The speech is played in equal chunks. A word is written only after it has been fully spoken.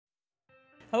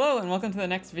Hello and welcome to the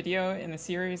next video in the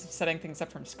series of setting things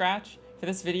up from scratch. For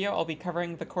this video, I'll be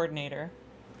covering the coordinator.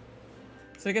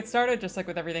 So to get started, just like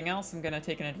with everything else, I'm going to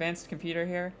take an advanced computer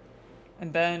here.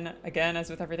 And then, again, as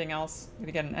with everything else, I'm going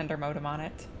to get an Ender modem on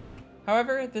it.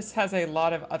 However, this has a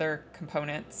lot of other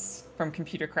components from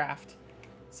Computercraft.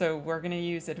 So we're going to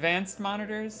use advanced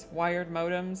monitors, wired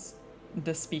modems,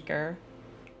 the speaker.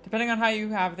 Depending on how you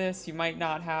have this, you might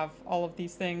not have all of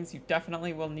these things. You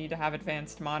definitely will need to have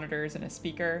advanced monitors and a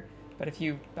speaker, but if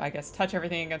you, I guess, touch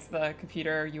everything against the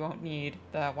computer, you won't need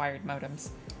the wired modems.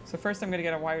 So first I'm going to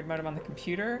get a wired modem on the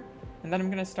computer, and then I'm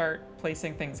going to start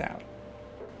placing things out.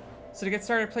 So to get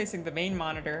started placing the main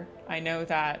monitor, I know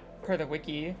that, per the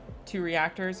wiki, 2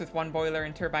 reactors with 1 boiler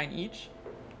and turbine each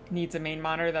needs a main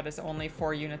monitor that is only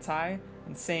 4 units high,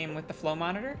 and same with the flow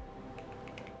monitor.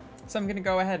 So I'm going to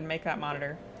go ahead and make that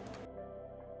monitor.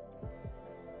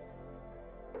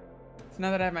 So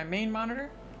now that I have my main monitor,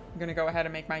 I'm going to go ahead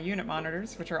and make my unit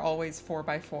monitors, which are always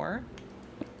 4x4.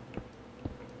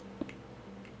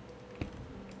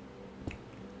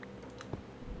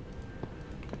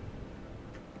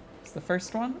 It's the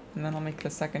first one, and then I'll make the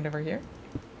second over here.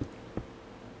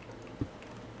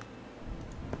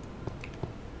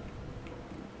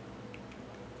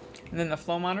 And then the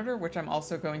flow monitor, which I'm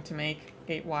also going to make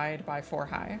 8 wide by 4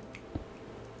 high.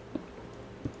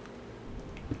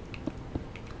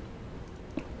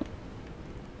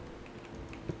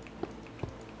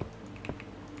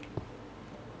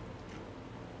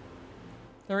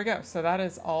 There we go. So that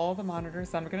is all the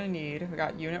monitors that I'm going to need. We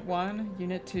got Unit 1,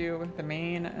 Unit 2, the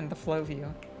main, and the flow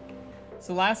view.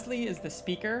 So lastly is the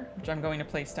speaker, which I'm going to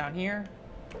place down here.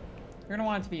 You're going to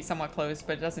want it to be somewhat close,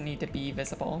 but it doesn't need to be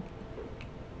visible.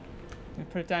 I'm going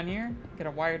to put it down here, get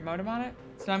a wired modem on it.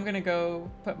 So now I'm going to go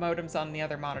put modems on the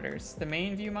other monitors. The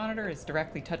main view monitor is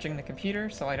directly touching the computer,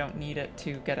 so I don't need it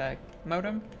to get a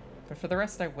modem, but for the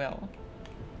rest I will.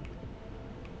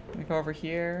 I'm going to go over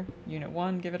here, Unit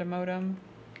 1, give it a modem.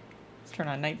 Let's turn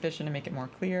on night vision to make it more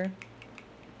clear.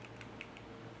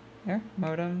 There,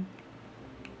 modem.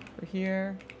 Over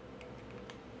here.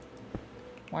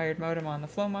 Wired modem on the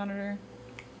flow monitor.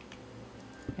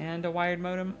 And a wired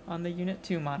modem on the Unit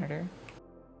 2 monitor.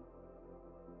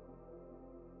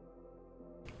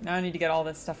 Now I need to get all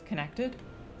this stuff connected.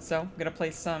 So I'm going to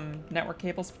place some network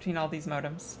cables between all these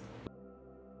modems.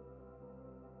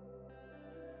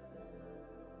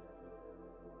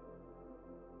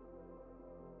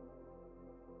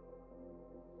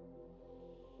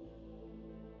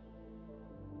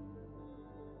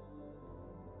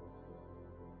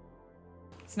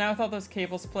 So now with all those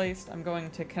cables placed, I'm going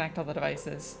to connect all the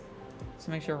devices.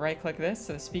 So make sure right-click this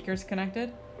so the speaker's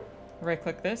connected.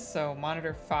 Right-click this so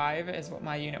monitor 5 is what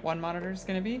my Unit 1 monitor is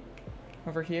going to be.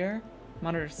 Over here,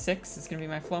 monitor 6 is going to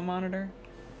be my flow monitor.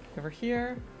 Over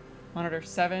here, monitor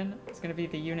 7 is going to be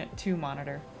the Unit 2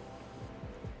 monitor.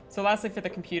 So lastly for the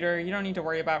computer, you don't need to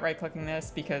worry about right-clicking this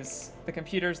because the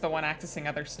computer's the one accessing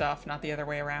other stuff, not the other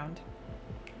way around.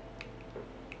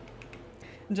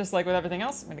 And just like with everything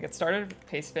else, I'm going to get started with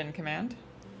paste bin command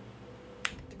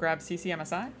to grab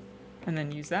cc-mek-scada and then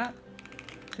use that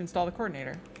to install the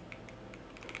coordinator.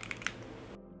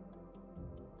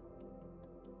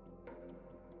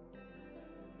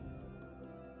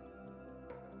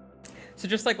 So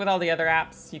just like with all the other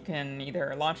apps, you can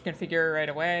either launch configure right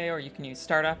away or you can use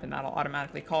startup and that'll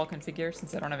automatically call configure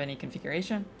since I don't have any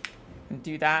configuration. And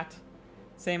do that.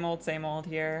 Same old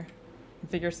here.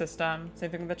 Configure system.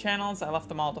 Same thing with the channels. I left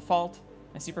them all default.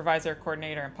 My supervisor,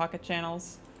 coordinator, and pocket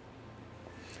channels.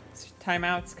 So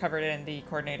timeouts covered in the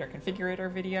coordinator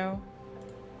configurator video.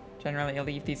 Generally, I'll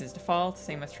leave these as default.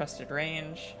 Same with trusted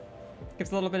range. Gives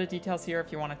a little bit of details here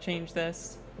if you want to change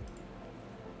this.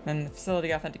 Then the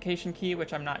facility authentication key,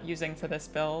 which I'm not using for this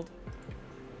build.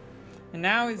 And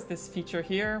now is this feature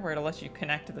here where it'll let you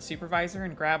connect to the supervisor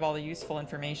and grab all the useful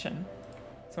information.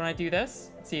 So when I do this,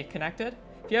 see it connected.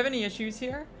 If you have any issues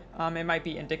here, it might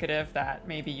be indicative that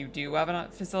maybe you do have a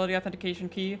facility authentication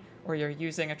key or you're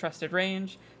using a trusted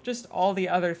range, just all the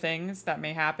other things that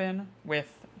may happen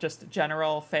with just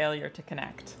general failure to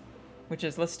connect, which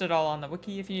is listed all on the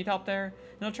wiki if you need help there,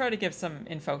 and I'll try to give some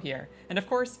info here. And of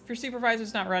course, if your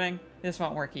supervisor's not running, this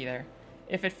won't work either.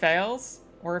 If it fails,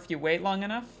 or if you wait long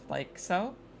enough, like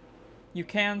so, you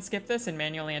can skip this and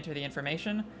manually enter the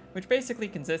information, which basically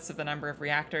consists of the number of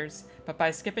reactors, but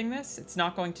by skipping this, it's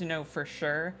not going to know for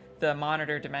sure the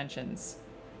monitor dimensions.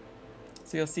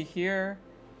 So you'll see here,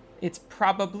 it's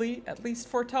probably at least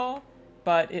 4 tall,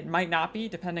 but it might not be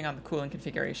depending on the cooling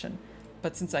configuration.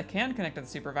 But since I can connect to the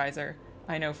supervisor,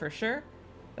 I know for sure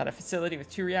that a facility with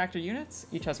 2 reactor units,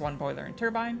 each has 1 boiler and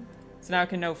turbine, So now I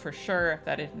can know for sure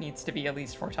that it needs to be at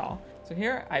least 4 tall. So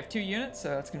here I have 2 units,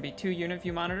 so it's going to be 2 unit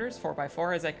view monitors,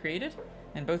 4x4 as I created.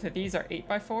 And both of these are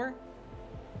 8x4.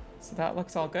 So that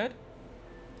looks all good.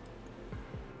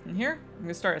 And here, I'm going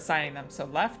to start assigning them. So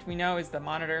left, we know, is the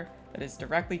monitor that is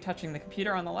directly touching the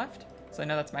computer on the left. So I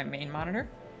know that's my main monitor.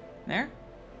 There.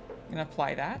 I'm going to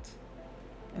apply that.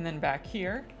 And then back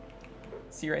here,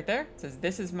 see right there, it says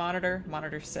this is monitor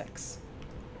 6.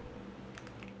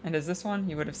 And as this one,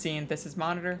 you would have seen this is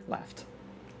monitor left.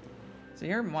 So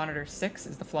here, monitor 6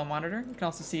 is the flow monitor. You can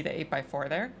also see the 8x4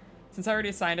 there. Since I already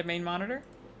assigned a main monitor,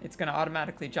 it's going to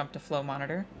automatically jump to flow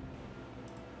monitor.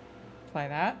 Apply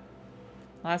that.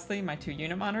 Lastly, my 2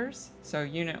 unit monitors. So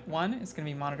unit 1 is going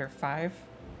to be monitor 5.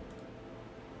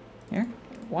 Here,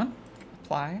 1,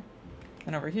 apply.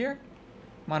 And over here,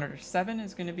 monitor 7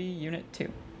 is going to be unit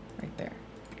 2, right there.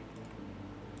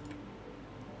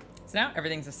 So now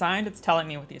everything's assigned. It's telling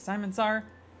me what the assignments are.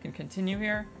 I can continue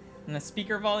here. And the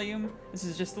speaker volume, this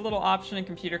is just a little option in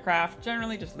ComputerCraft.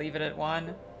 Generally, just leave it at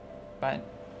 1. But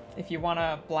if you want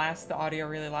to blast the audio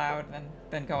really loud,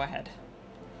 then go ahead.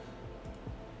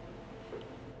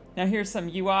 Now here's some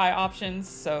UI options.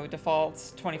 So default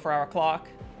 24-hour clock.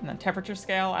 And then temperature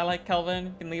scale, I like Kelvin.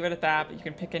 You can leave it at that, but you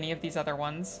can pick any of these other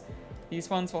ones. These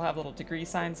ones will have little degree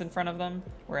signs in front of them,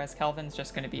 whereas Kelvin's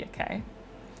just going to be a K. And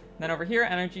then over here,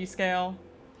 energy scale.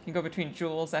 You can go between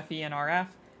joules, FE, and RF.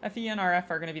 FE and RF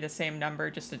are going to be the same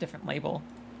number, just a different label.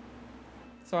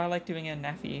 So I like doing it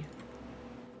in FE.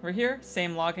 Over here,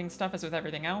 same logging stuff as with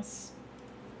everything else.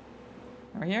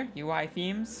 Over here, UI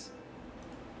themes.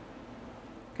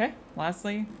 Okay,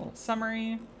 lastly, a little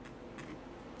summary.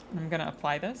 I'm going to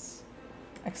apply this.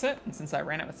 Exit, and since I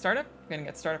ran it with startup, I'm going to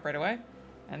get startup right away.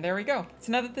 And there we go.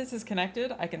 So now that this is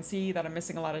connected, I can see that I'm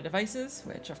missing a lot of devices,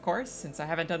 which of course, since I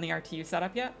haven't done the RTU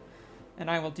setup yet,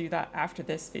 and I will do that after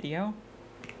this video.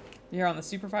 Here on the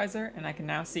supervisor, and I can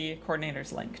now see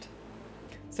coordinators linked.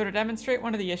 So to demonstrate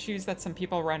one of the issues that some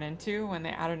people run into when they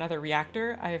add another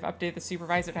reactor, I have updated the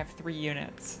supervisor to have 3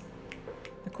 units.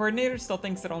 The coordinator still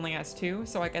thinks it only has 2,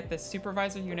 so I get this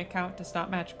supervisor unit count does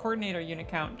not match coordinator unit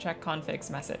count check configs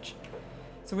message.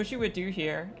 So what you would do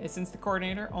here is, since the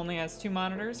coordinator only has 2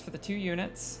 monitors for the 2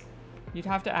 units, you'd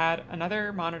have to add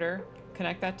another monitor,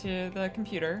 connect that to the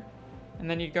computer, and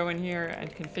then you'd go in here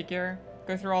and configure,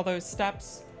 go through all those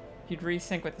steps. You'd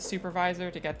resync with the supervisor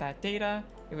to get that data.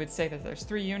 It would say that there's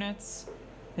 3 units.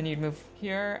 Then you'd move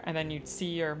here, and then you'd see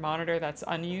your monitor that's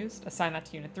unused, assign that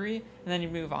to unit 3, and then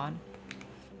you'd move on.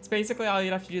 It's basically all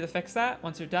you'd have to do to fix that.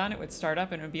 Once you're done, it would start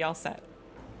up and it would be all set.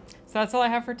 So that's all I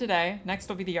have for today. Next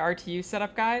will be the RTU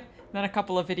setup guide, and then a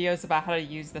couple of videos about how to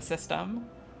use the system.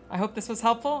 I hope this was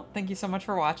helpful. Thank you so much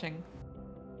for watching.